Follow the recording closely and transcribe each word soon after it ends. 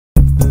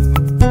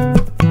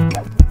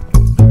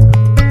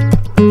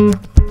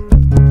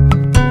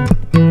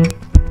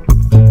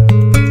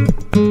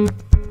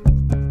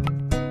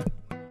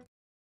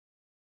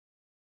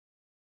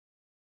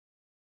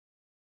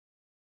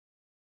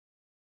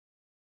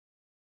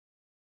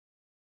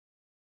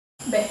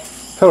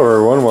Hello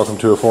everyone, welcome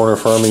to A Foreigner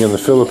Farming in the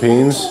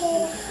Philippines.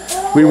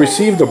 We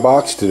received a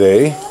box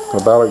today, a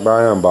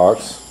Balikbayan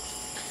box,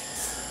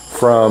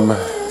 from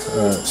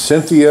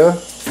Cynthia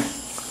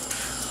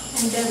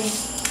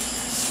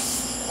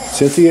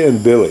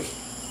and Billy.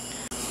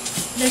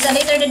 There's a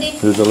letter, Daddy.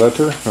 There's a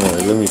letter?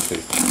 Alright, let me see.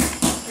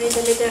 Read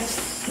the letter.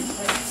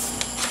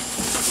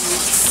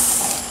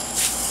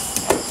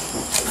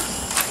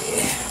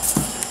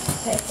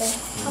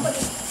 How about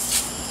this?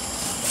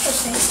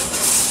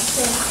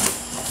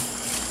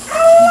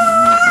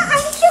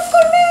 Ang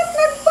chocolate!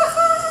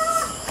 Nagbaha!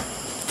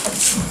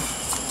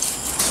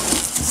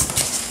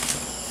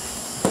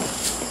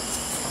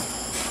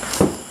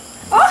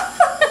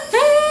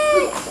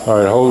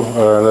 Alright, hold,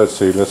 let's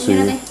see.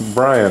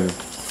 Brian,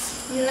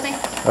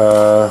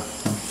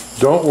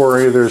 don't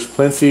worry, there's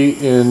plenty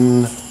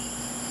in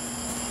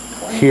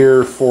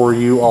here for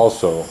you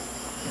also.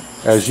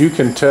 As you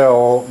can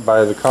tell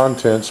by the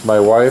contents, my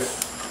wife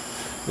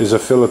is a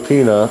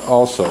Filipina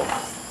also.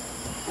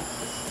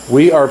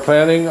 We are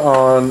planning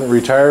on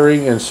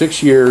retiring in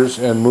 6 years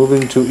and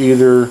moving to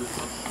either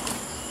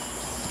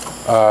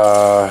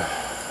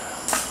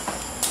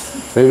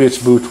maybe it's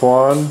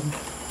Butuan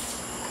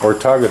or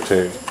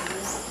Tagate.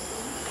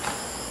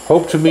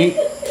 Hope to meet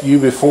you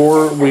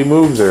before we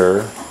move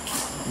there,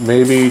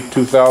 maybe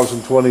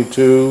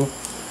 2022,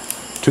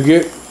 to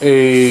get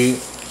a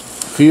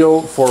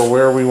feel for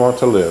where we want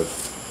to live.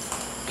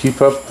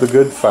 Keep up the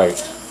good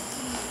fight.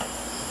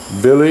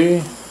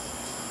 Billy,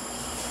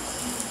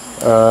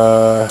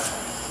 well,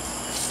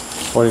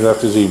 he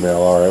left his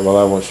email. Alright, well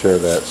I won't share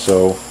that.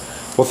 So,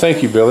 well,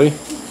 thank you, Billy.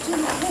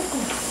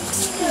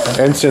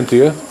 And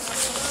Cynthia.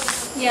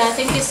 Yeah,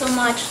 thank you so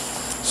much.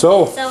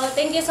 So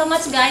thank you so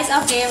much, guys.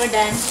 Okay, we're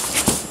done.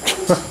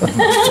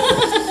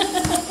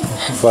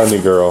 Funny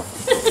girl.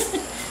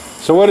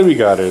 So what do we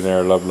got in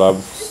there,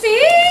 love?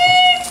 See?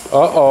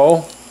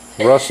 Uh-oh.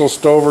 Russell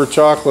Stover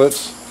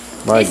chocolates.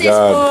 My this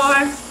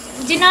God. This is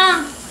for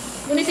Gina.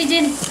 Unity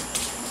Gin.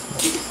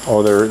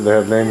 Oh, they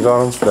have names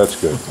on them? That's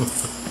good.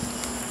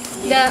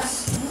 The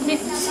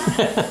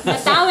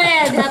towel.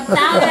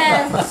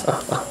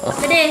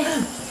 Ready?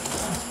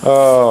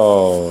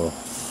 Oh.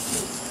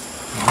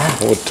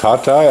 Oh,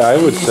 Tatay, I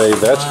would say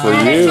that's for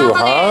you,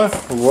 huh?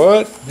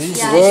 What? This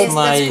Yeah, is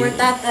my for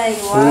Tatay.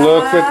 Wow.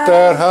 Look at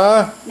that,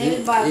 huh?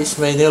 Nail bag. It's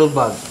my nail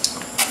bag.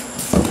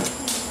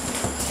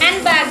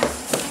 Handbag.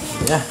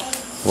 Yeah.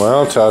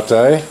 Well,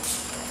 Tatay,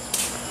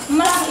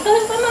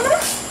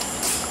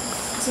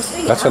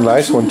 that's a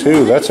nice one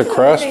too. That's a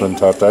Craftsman,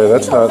 Tatay.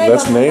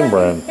 That's name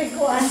brand.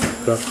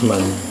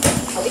 Craftsman.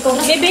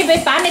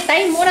 Baby, panit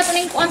tayo muna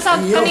kaning kuan sa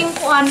kaning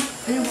kuan.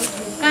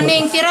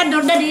 Kaning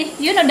tirador, Daddy.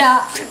 You know the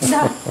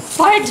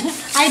part.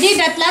 I did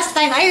that last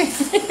time.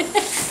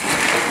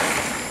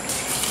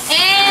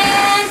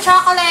 And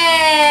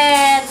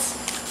chocolates.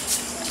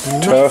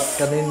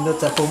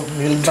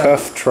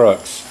 Tough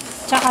trucks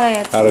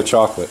Chocolate. out of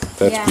chocolate.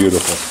 That's Yeah.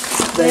 beautiful.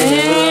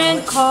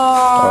 And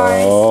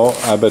cards. Oh,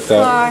 I bet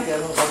that.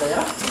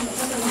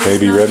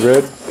 Maybe red.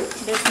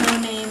 There's no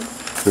name.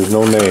 There's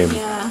no name.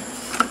 Yeah.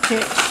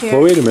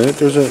 Well, wait a minute.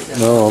 There's a.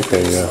 No,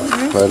 okay, yeah.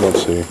 I don't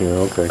see.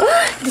 Yeah, okay.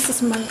 This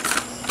is my.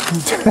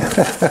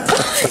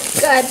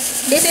 God.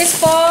 This is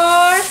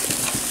for.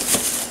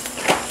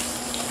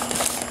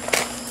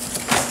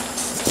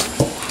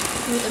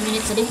 Wait a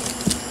minute, Daddy.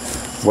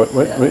 Wait.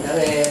 I'm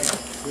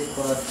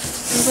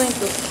going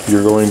to.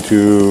 You're going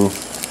to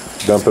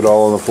dump it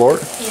all on the floor?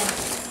 Yeah.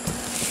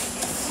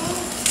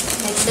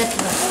 Like that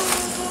one.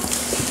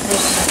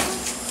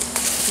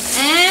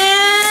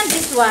 And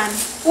this one.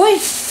 Uy!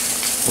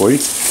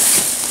 Wait.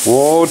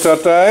 Whoa,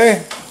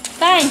 Tatay.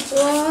 Tay.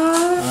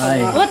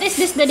 Ay, What is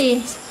this,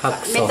 Daddy?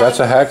 hacksaw. That's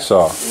a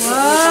hacksaw.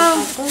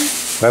 Wow.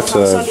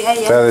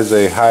 That is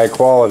a high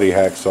quality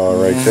hacksaw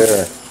right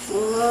there.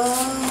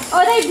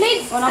 Oh, they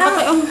blade.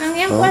 Ang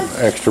young one.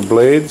 Extra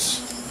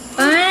blades.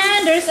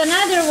 And there's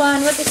another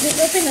one. What is this?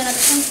 Open another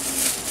one.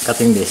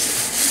 Cutting this.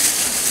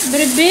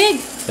 Very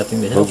big.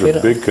 Cutting this. Those are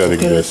big cutting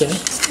discs.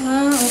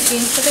 Ah, okay.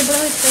 Okay, bro.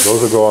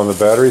 Those will go on the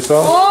battery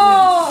saw?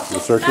 Oh! The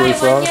circular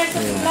Supply, saw? 1 year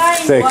supply.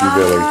 Thank you,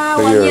 Billy.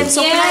 For your Yeah,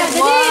 Daddy.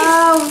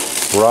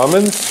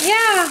 ramens?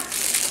 Yeah.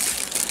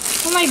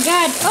 Oh my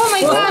God. Oh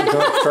my God.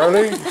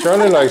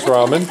 Charlie likes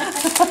ramen.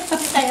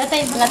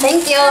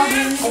 Thank you.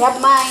 I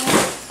got mine.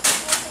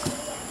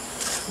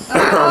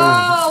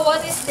 Oh,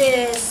 what is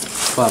this?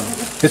 Fun.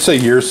 It's a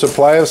year's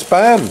supply of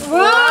Spam.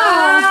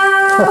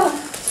 Wow.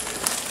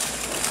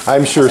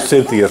 I'm sure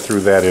Cynthia threw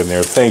that in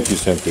there. Thank you,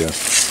 Cynthia.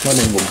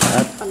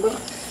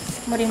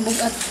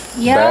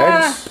 Yeah.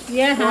 Bags?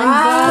 Yeah,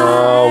 handbag.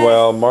 Oh,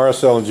 well,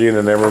 Maricel and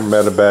Gina never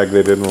met a bag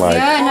they didn't like.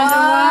 Yeah, another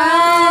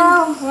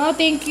one. Wow,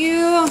 thank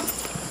you.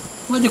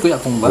 What do you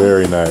akong bag?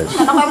 Very nice.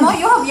 You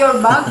have your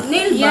bag,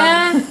 nail bag.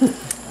 Yeah.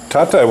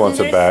 Tatay wants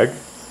a bag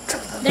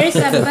There's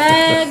a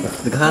bag.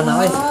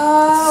 Naghana ay.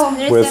 Oh,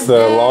 there's with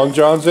a bag. long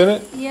johns in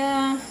it.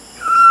 Yeah.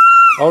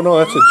 Oh, no,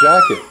 that's a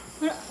jacket.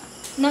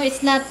 No,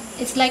 it's not.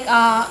 It's like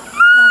a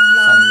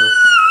Sando.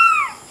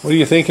 What are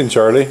you thinking,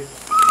 Charlie?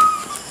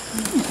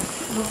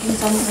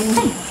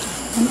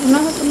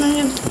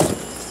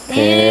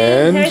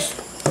 And here's...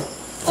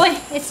 Oh,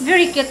 it's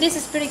very cute. This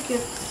is very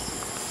cute.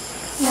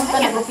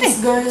 Like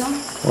office girl,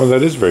 no? oh,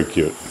 that is very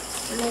cute.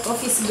 Like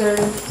office girl.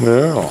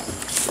 Yeah.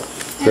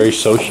 Very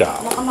social.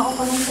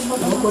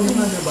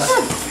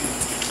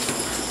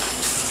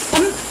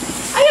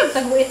 Ayaw,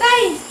 tago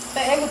itay.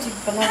 Ay, go check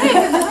pa na.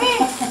 Ayaw, tago eh.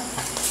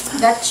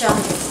 Gotcha.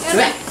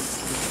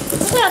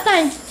 Ito na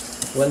tayo.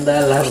 $1.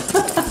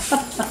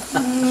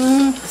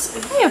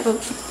 Ayaw po.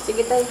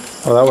 Sige tayo.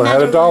 Oh, that one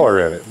had $1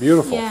 in it.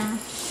 Beautiful. Yeah.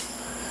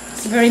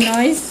 It's very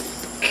nice.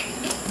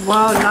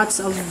 Wow,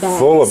 lots of bags.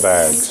 Full of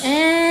bags.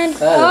 And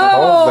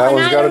Oh, that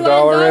one's got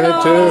 $1 in it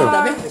too.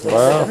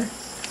 Wow.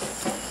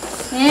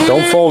 And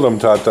Don't fold them,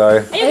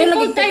 Tatay. Ayaw,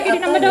 fold tayo. Hindi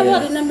na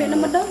madawat. Hindi na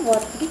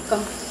madawat. Ika.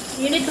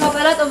 You need to have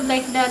a lot of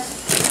like that.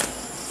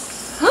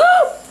 $100.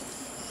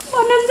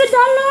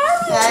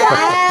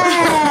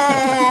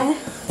 Ah!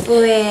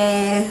 Uwe.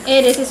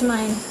 Eh, this is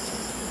mine.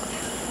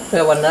 $1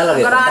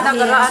 gitu.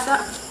 Garata.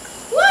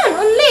 One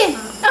only.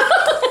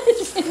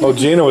 Oh,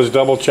 Gina was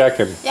double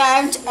checking.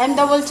 Yeah, I'm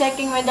double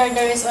checking whether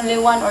there is only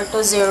 1 or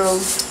 2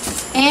 zeros.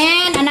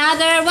 And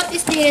another, what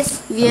is this?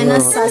 Vienna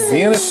sausage.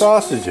 Vienna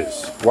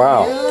sausages.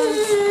 Wow.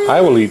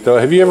 I will eat those.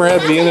 Have you ever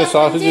had Vienna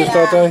sausages,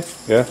 Tatay?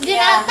 Yeah.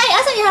 Yeah. Tay,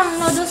 asa yung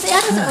noodles?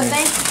 Asa sa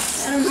tay?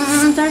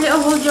 Charlie,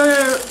 hold your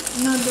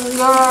noodle,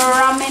 your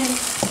ramen.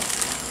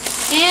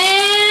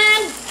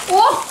 And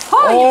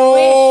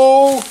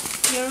Oh!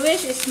 your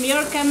wish is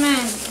your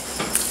command.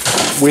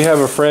 We have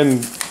a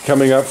friend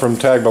coming up from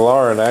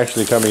Tagbilaran,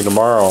 actually coming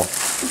tomorrow,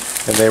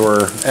 and they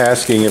were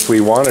asking if we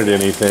wanted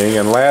anything,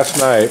 and last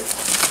night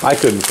I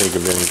couldn't think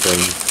of anything.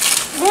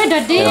 Where the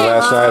And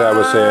last night I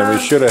was saying we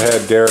should have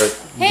had Derek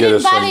get Hidden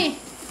us some Valley.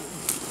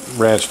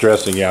 ranch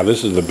dressing. Yeah,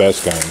 this is the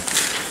best kind.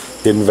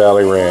 Hidden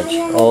Valley Ranch.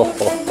 Oh,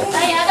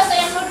 Tay, ano sa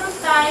yung noodles,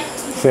 tay?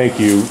 thank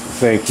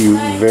you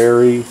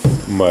very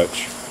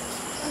much.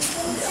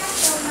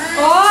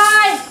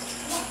 Oy!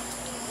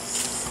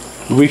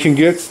 We can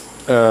get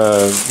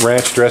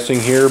ranch dressing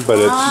here, but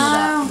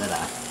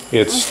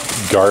it's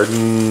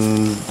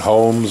Garden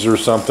Homes or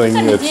something.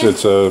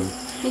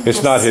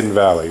 It's not Hidden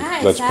Valley.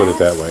 Let's put it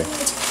that way.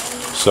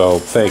 So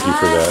thank you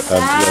for that.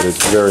 That is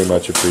very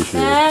much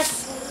appreciated. That's,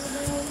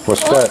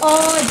 What's that?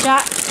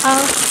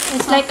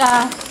 it's like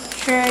a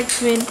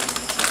shirt with...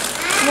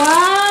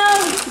 Wow!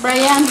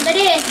 Brian.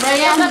 Daddy,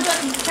 Brian. look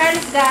what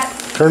Charles got.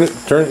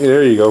 Turn.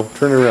 There you go.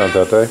 Turn it around,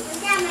 Tatay.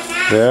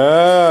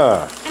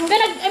 Yeah. I'm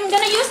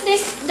gonna use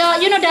this, the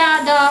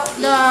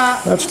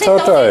That's is it the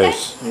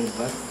Tatay's.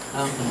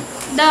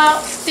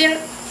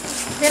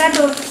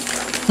 tirador.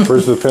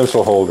 Where's the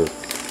pencil holder?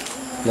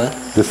 What?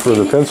 Just for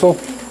the pencil?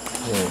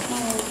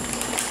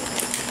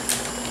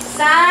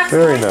 Socks,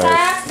 Very more nice.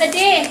 socks,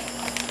 Daddy.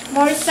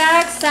 More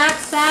socks.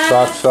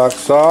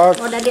 Sock.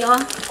 Oh, daddy, oh.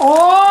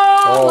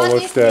 Oh, what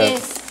what's is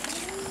that?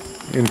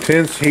 this?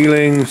 Intense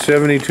healing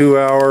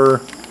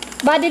 72-hour.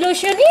 Body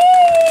lotion.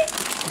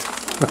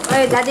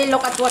 Hey, daddy,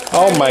 look at what.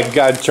 Oh my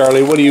God,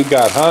 Charlie, what do you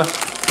got, huh?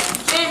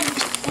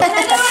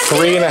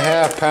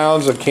 3.5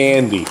 pounds of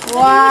candy. Wow. Oh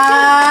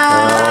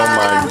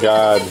my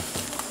God.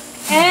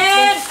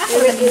 And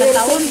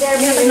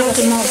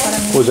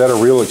Was that a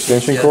real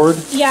extension cord?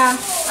 yeah,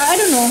 I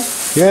don't know.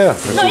 Yeah,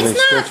 it's No, an it's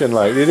not. extension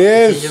light. It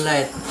is.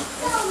 Light.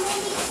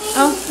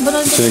 Oh, but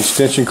It's an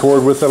extension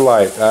cord with a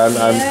light. I'm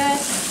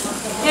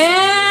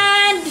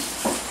and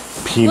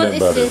peanut what is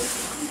butter. this?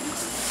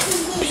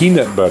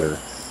 Peanut butter.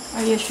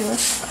 Are you sure?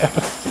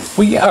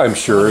 Well, yeah, I'm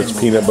sure it's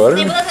peanut butter.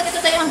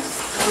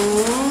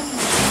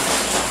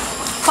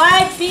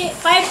 Five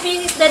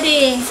pieces,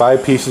 Daddy.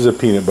 5 pieces of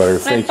peanut butter.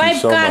 Thank you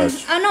so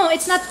much. Oh no,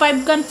 it's not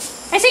 5 gun.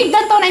 I think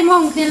ganito na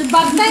mong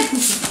tilbag na.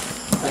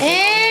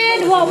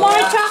 And more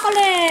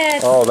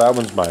chocolate. Oh, that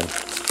one's mine.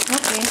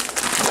 Okay.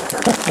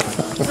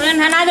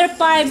 And another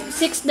 5,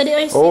 6, Daddy. Or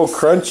 6. Oh,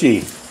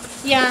 crunchy.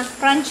 Yeah,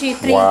 crunchy.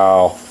 3,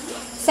 Wow.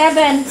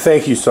 7,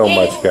 Thank you so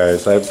much,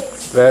 guys.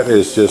 That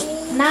is just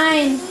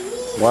 9,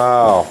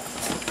 wow.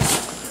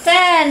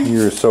 10,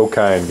 You're so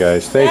kind,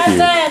 guys. Thank you.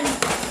 11,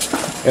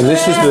 And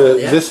this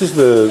is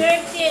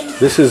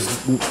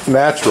 13,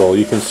 natural.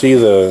 You can see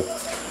the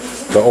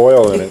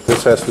oil in it.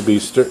 This has to be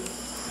stirred.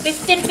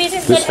 15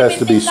 pieces. This has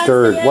to be 15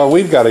 stirred. bucks, Well,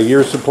 we've got a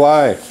year's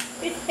supply.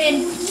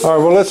 15. All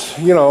right. Well, let's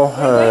I'm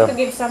going to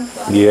give some.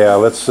 yeah.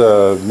 Let's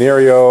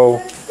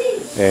Nerio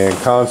and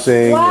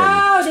Consing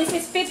Wow, this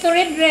is fit to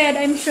red,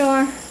 I'm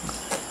sure. and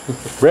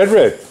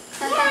Red.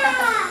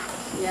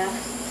 Yeah.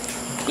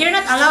 You're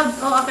not allowed.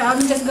 Oh, okay.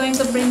 I'm just going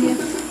to bring you.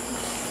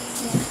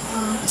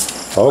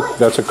 Oh,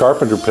 that's a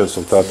carpenter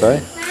pencil,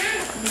 Tatay.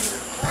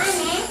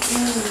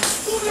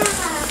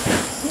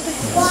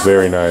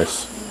 Very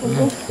nice.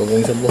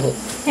 Pagawin sa buhok.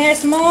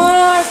 Here's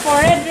more for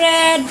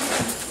red.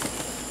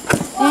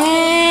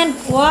 And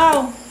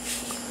wow,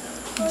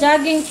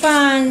 jogging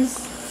pants.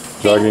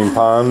 Jogging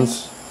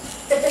ponds.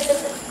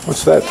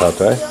 What's that,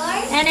 Tatay?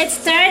 And it's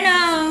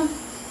Terno.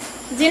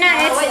 Gina,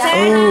 it's Oh,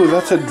 Terno.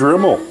 that's a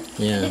Dremel.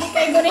 Yeah.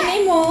 Kay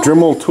gunin mo.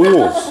 Dremel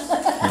tools.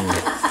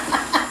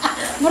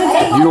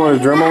 You know what a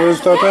Dremel is,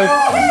 Tatay?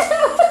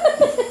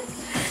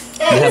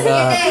 You have a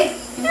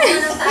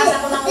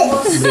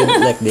Blade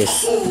like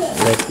this.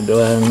 Like the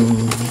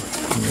one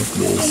like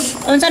this.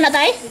 Unsa na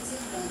tay?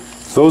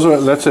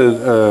 That's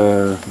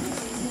a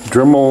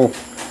Dremel.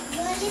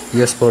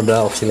 Used for the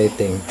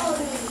oscillating.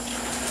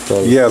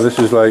 So Yeah, this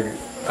is like,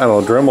 I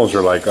don't know, Dremels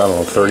are like, I don't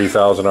know,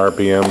 30,000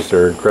 RPMs.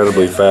 They're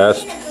incredibly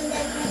fast.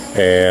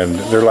 And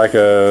they're like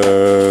a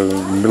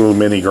little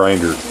mini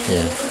grinder.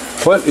 yeah.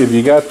 What have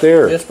you got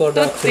there? Just for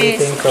the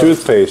oscillating.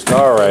 Toothpaste.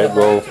 All right,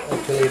 well,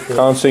 Oscillating.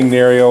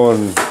 Consignario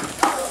and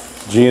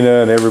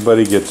Gina and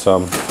everybody get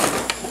some.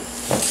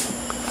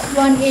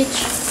 One each.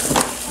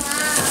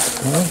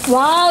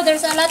 Wow,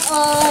 there's a lot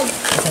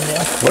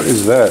of. What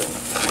is that?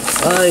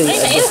 Ay, Ay,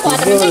 sa'yo,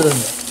 adjustable.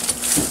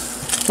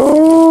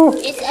 Oh,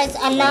 It's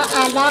a lock.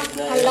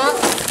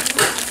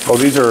 oh,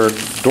 these are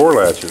door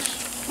latches.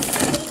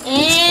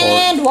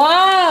 And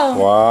wow.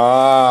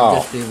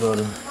 Wow.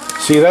 Adjustable.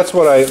 See, that's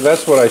what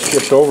I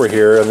shipped over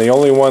here, and the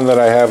only one that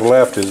I have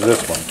left is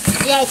this one.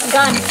 Yeah, it's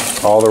gone.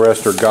 All the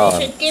rest are gone.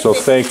 should keep So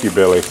it. thank you,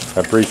 Billy. I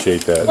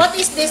appreciate that. What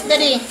is this,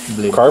 Daddy?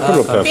 Blade.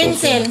 Carpenter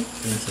Pencil.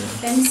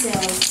 pencils.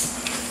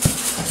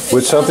 Pencils.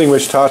 With something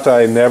which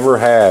Tata never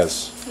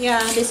has. Yeah,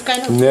 this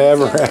kind of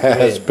Never pencil.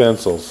 has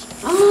pencils.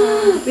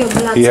 We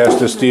have lots He has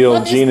to steal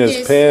What is Gina's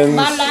this? pens.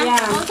 Bala?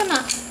 Yeah. Ano na?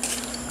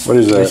 What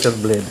is Razor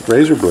that? blade.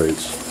 Razor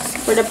blades.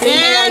 for the plain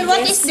And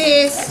what is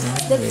this?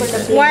 for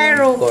the Wire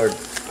rope. Cord.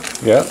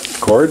 Yeah,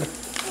 cord.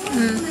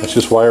 That's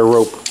just wire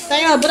rope.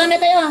 Tayo, butan na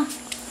tayo.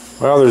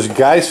 Well, there's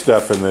guy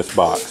stuff in this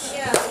box.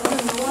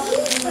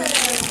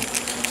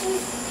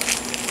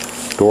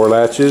 Door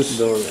latches.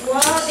 Door.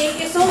 Wow,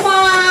 thank you so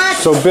much.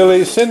 So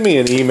Billy, send me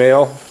an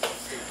email,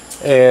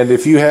 and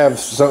if you have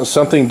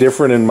something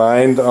different in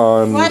mind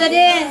on What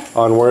again?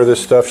 where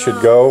this stuff should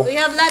go, We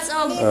have lots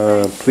of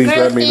please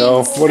Girl let me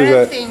know. things, What is girl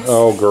that? things.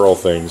 Oh, girl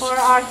things. for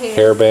our hair.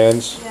 Hair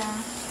bands. Yeah.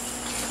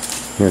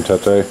 Here,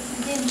 Tate.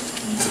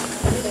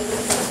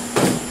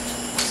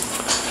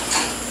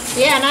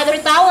 Yeah, another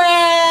towel.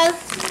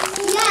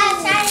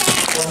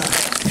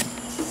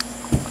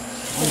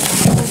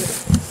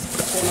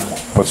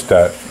 What's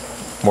that?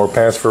 More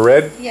pants for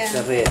Red? Yeah.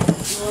 Red.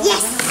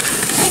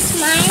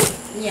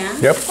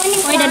 Yep.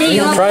 Why, Daddy,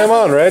 you have, Try them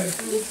on, Red.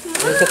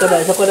 Isa ko na,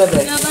 Red. you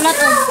have a lot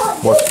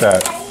of. What's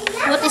that?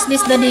 What is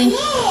this, Daddy?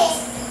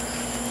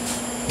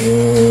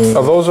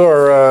 Oh, those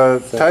are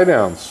tie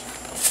downs.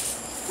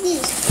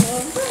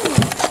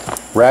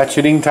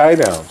 Ratcheting tie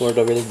downs. For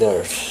the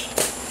builders.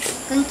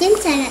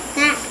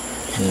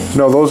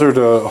 No, those are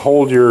to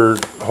hold your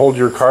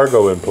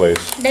cargo in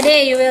place.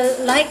 Daddy, you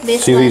will like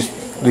this See one.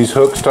 these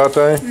hooks,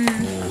 Tate?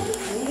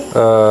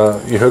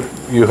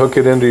 You hook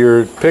it into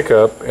your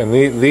pickup, and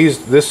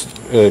this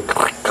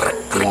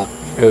Lock.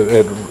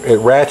 it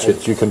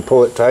ratchets. You can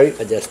pull it tight,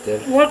 Adjuster.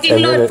 Working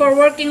and then load it- for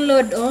working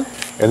load, oh.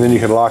 and then you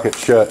can lock it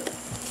shut.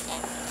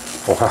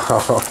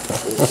 Wow.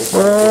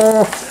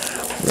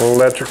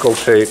 Electrical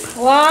tape.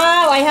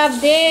 Wow, I have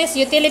this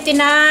utility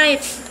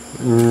knife.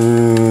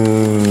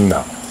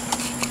 No.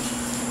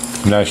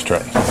 Nice try.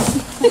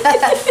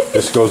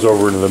 This goes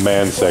over into the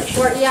man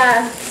section.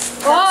 Yeah.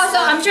 Oh, so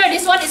I'm sure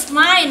this one is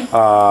mine.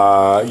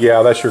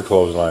 Yeah, that's your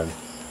clothesline.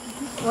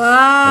 Wow.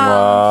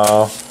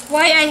 Wow.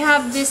 Why I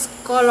have this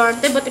color?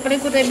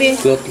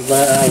 Cloth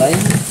line.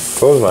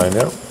 Clothesline,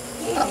 yeah.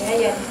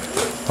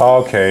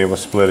 Okay, we'll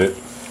split it.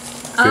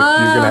 You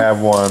can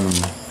have one.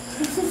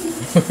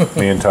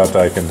 Me and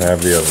Tata can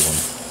have the other one.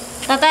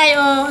 Tatay,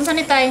 oh, unsa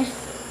ni tay?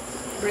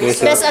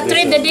 There's a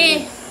thread,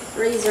 Daddy.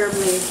 razor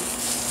blade.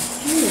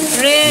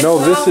 Red. No,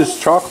 this is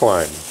chalk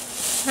line.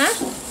 Huh?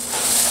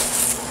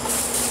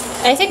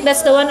 I think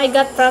that's the one I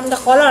got from the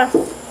collar.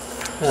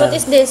 What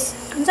is this?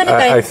 Unsa ni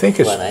tay? I think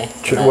it's One, eh?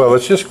 well,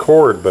 it's just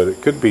cord, but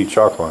it could be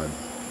chalk line.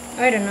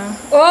 I don't know.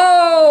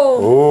 Oh!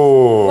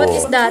 Oh, What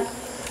is that?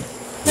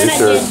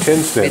 these are tin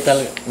snips.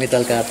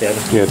 Metal cutter.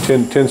 Yeah,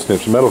 tin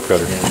snips, metal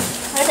cutter.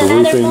 There's For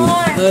another roofing,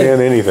 more. tin,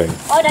 anything.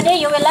 Oh, Daddy,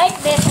 you will like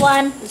this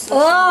one.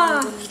 Oh!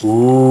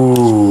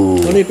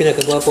 Ooh. Ano yung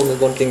pinakagwapo ng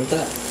konting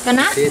ta?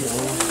 Kana? Tin,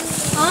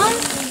 Oh?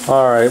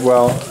 All right,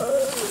 well,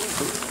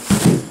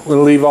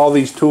 we'll leave all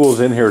these tools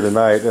in here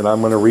tonight, and I'm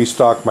going to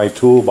restock my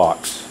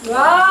toolbox.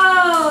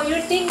 Wow!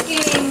 You're thinking.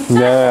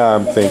 Yeah,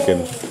 I'm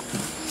thinking.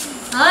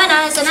 Oh,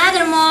 now there's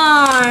another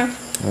more.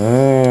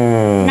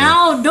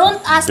 Now, don't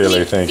ask Billy,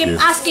 me. thank Keep you.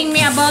 asking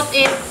me about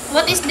it.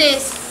 What is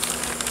this?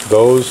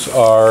 Those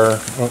are,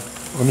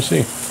 let me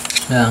see,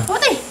 Yeah.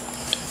 What eh?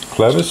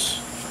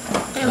 clevis?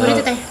 Tayo,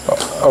 ulit tayo.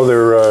 Oh,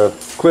 they're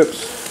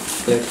clips.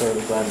 Clip for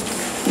the plan.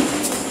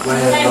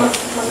 Tayo,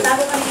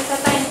 magtago kami sa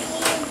tayo.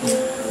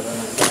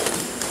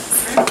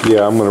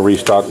 Yeah, I'm going to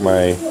restock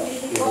my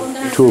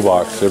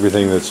toolbox,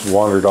 everything that's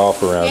wandered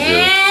off around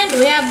here. And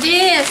we have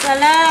this, a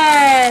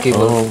lot.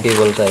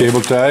 Cable tie.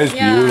 Cable ties,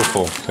 Yeah.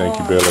 beautiful. Thank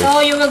you, Billy.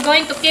 So you were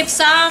going to keep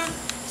some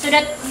so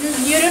that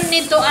you don't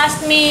need to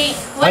ask me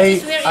where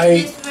is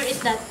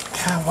that?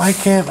 God,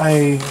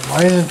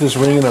 why isn't this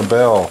ringing a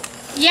bell?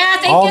 Yeah,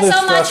 thank All you this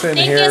so much. stuff in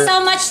Thank you here-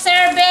 so much,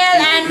 Sir Bill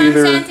and Ma'am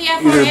Cynthia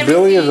for Either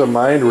Billy is a everything.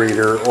 mind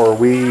reader or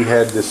we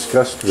had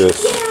discussed this,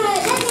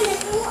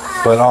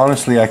 but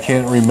honestly I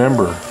can't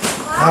remember.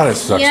 God, it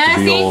sucks Yeah, to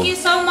be thank old. you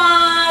so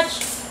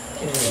much.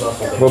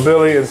 Well,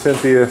 Billy and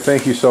Cynthia,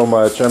 thank you so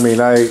much. I mean,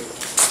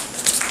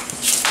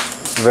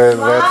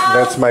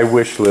 that's my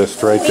wish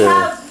list right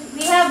there.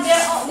 We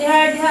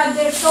have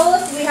their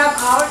souls. We have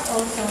ours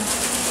also.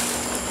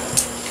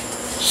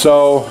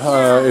 So,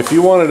 if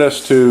you wanted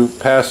us to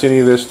pass any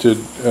of this to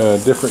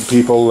different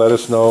people, let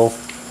us know.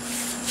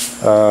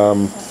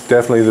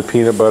 Definitely the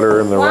peanut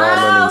butter and the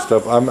ramen and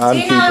stuff. I'm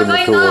keeping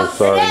the tools.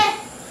 Sorry.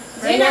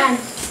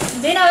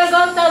 Gina, we're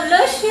going to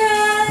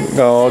lotion.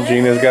 No,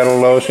 Gina's got a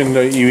lotion.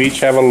 You each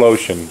have a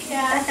lotion.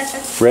 Yeah.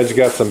 Red's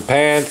got some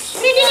pants.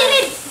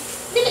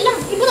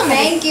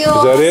 Thank you.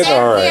 Is that it?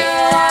 All right.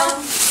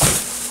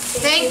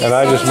 Thank you. And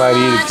I so just might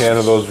eat a much. can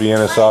of those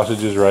Vienna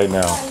sausages right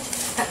now.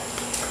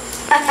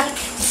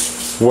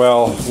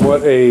 Well,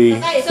 what a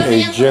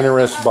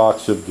generous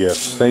box of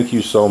gifts. Thank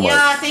you so much.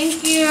 Yeah,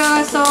 thank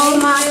you so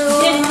much.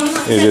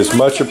 It is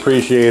much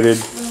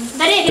appreciated.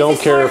 Don't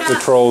care if the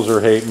trolls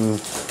are hating.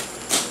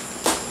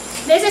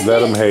 Let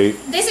them hate.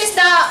 This is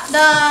the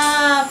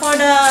for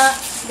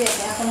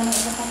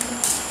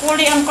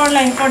the anchor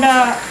line for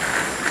the.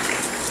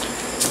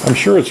 I'm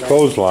sure it's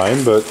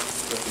clothesline, but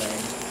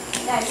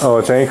oh,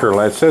 it's anchor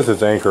line. It says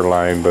it's anchor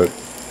line, but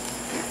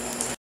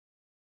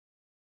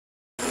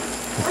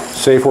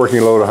safe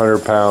working load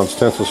 100 pounds,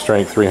 tensile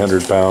strength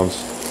 300 pounds.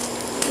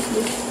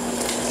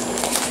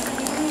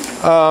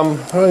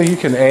 Well, you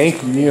can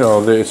anchor. You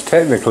know, it's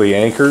technically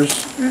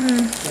anchors.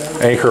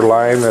 Anchor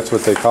line. That's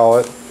what they call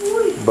it.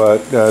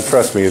 But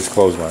trust me, it's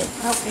clothesline.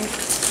 Okay.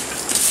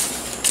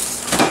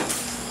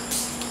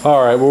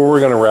 All right. Well, we're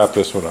gonna wrap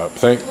this one up.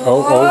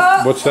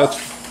 Oh, what's that?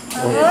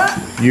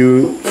 Oh,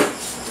 you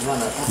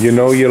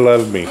know you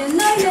love me. You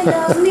know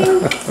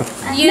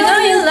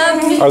you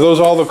love me. Are those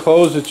all the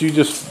clothes that you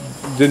just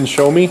didn't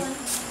show me?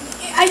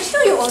 I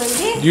show you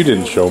already. You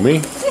didn't show me.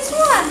 This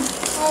one.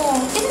 Oh,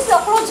 this is the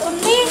clothes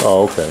only.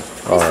 Oh, okay.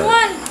 All This right.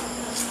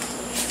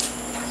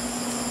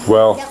 one.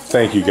 Well,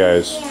 thank you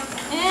guys.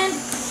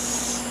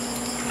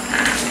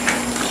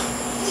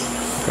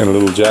 And a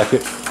little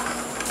jacket.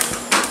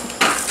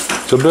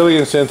 So Billy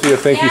and Cynthia,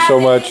 thank you so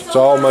much. It's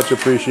all much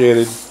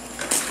appreciated.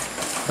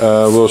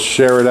 We'll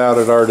share it out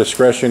at our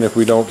discretion if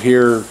we don't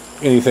hear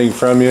anything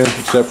from you,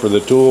 except for the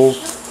tools.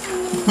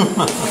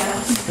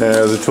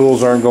 The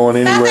tools aren't going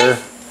anywhere.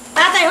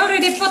 Tatay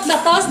already put the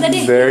toast,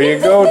 Daddy. There you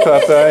go,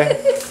 Tatay.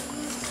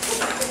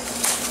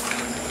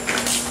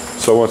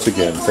 So once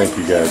again, thank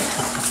you guys.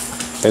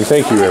 And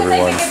thank you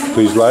everyone.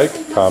 Please like,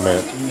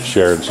 comment,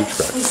 share, and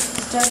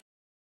subscribe.